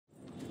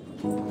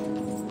This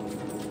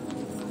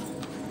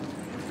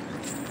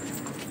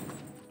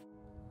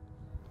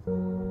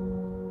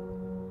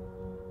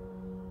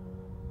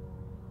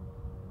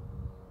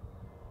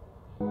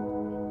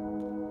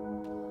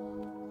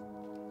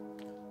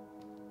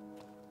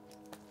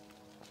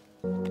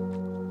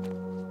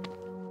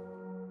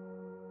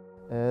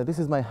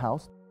is my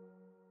house.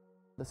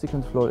 The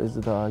second floor is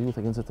the Youth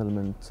Against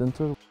Settlement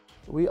Center.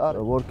 We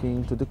are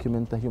working to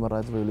document the human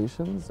rights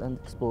violations and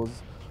expose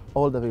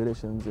all the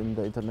violations in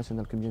the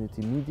international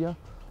community media.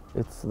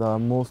 It's the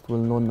most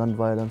well-known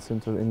non-violent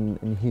center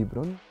in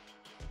Hebron.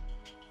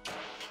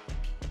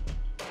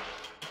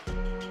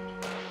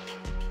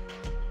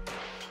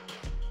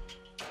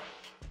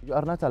 You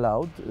are not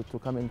allowed to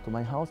come into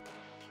my house.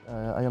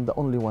 I am the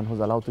only one who's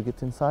allowed to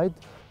get inside.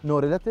 No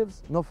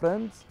relatives, no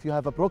friends. If you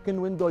have a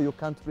broken window, you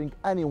can't bring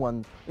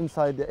anyone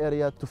inside the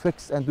area to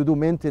fix and to do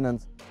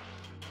maintenance.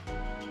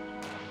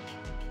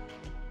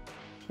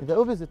 In the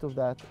opposite of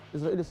that,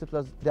 Israeli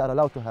settlers, they are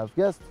allowed to have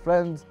guests,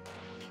 friends.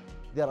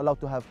 They are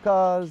allowed to have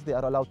cars. They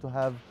are allowed to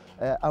have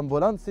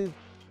ambulances.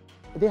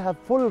 They have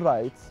full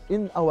rights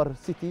in our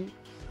city.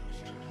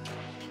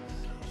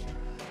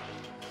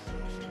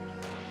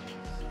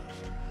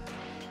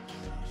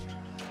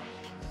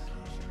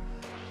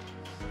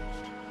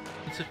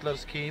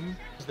 Settlers came,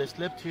 they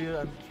slept here,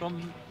 and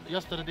from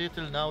yesterday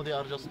till now they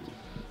are just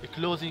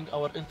closing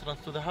our entrance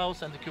to the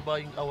house and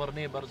occupying our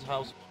neighbor's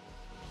house.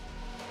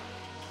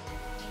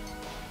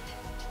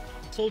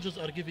 Soldiers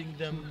are giving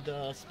them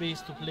the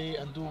space to play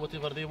and do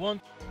whatever they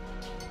want.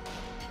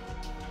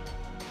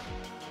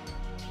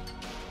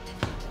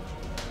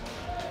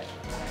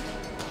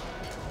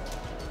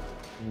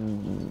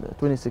 In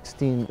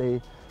 2016,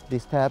 they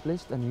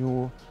established a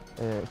new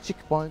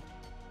checkpoint.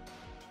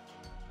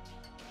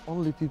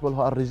 Only people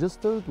who are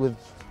registered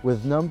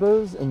with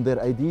numbers and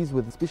their IDs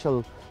with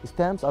special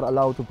stamps are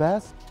allowed to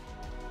pass.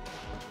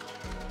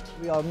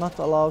 We are not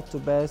allowed to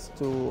pass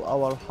to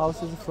our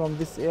houses from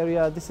this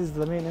area. This is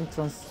the main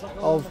entrance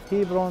of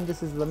Hebron.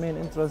 This is the main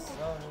entrance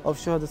of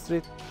Shuhada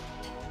Street.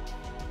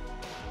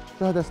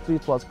 Shuhada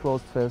Street was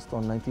closed first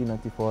on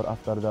 1994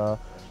 after the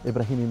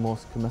Ibrahimi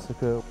Mosque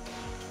massacre.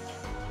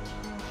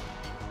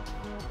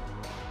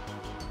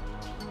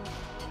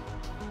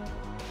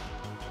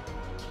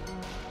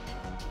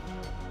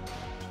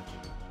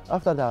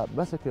 After the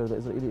massacre, the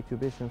Israeli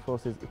occupation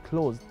forces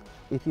closed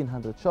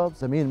 1,800 shops.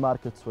 The main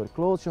markets were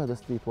closed. Shuhada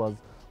Street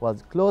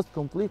was closed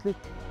completely.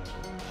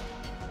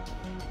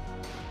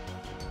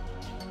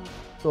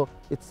 So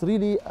it's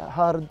really a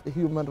hard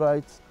human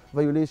rights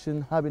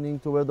violation happening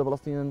toward the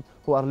Palestinians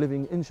who are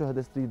living in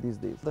Shuhada Street these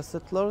days. The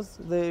settlers,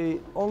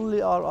 they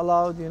only are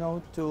allowed,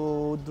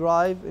 to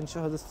drive in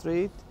Shuhada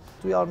Street.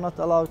 We are not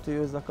allowed to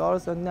use the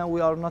cars, and now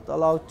we are not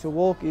allowed to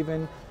walk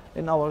even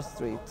in our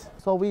street.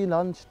 So we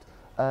launched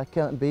a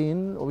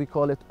campaign, we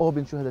call it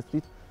Open Shuhada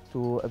Street,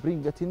 to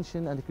bring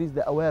attention and increase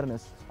the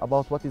awareness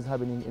about what is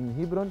happening in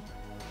Hebron.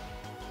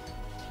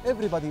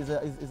 Everybody is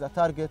a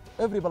target.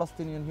 Every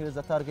Palestinian here is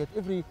a target.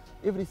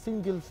 Every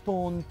single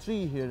stone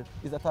tree here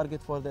is a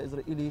target for the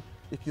Israeli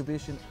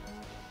occupation.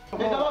 You're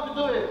not allowed to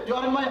do it. You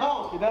are in my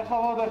house. You are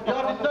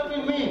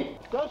disturbing me.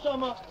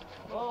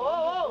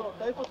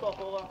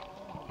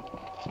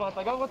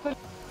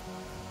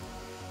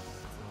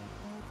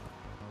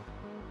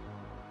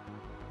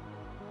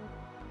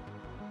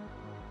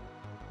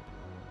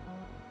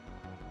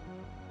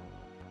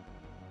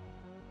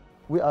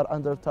 We are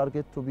under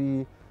target to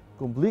be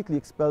completely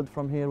expelled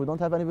from here. We don't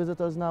have any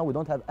visitors now. We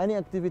don't have any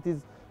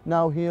activities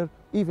now here.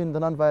 Even the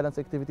non-violence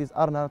activities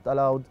are not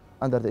allowed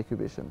under the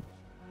occupation.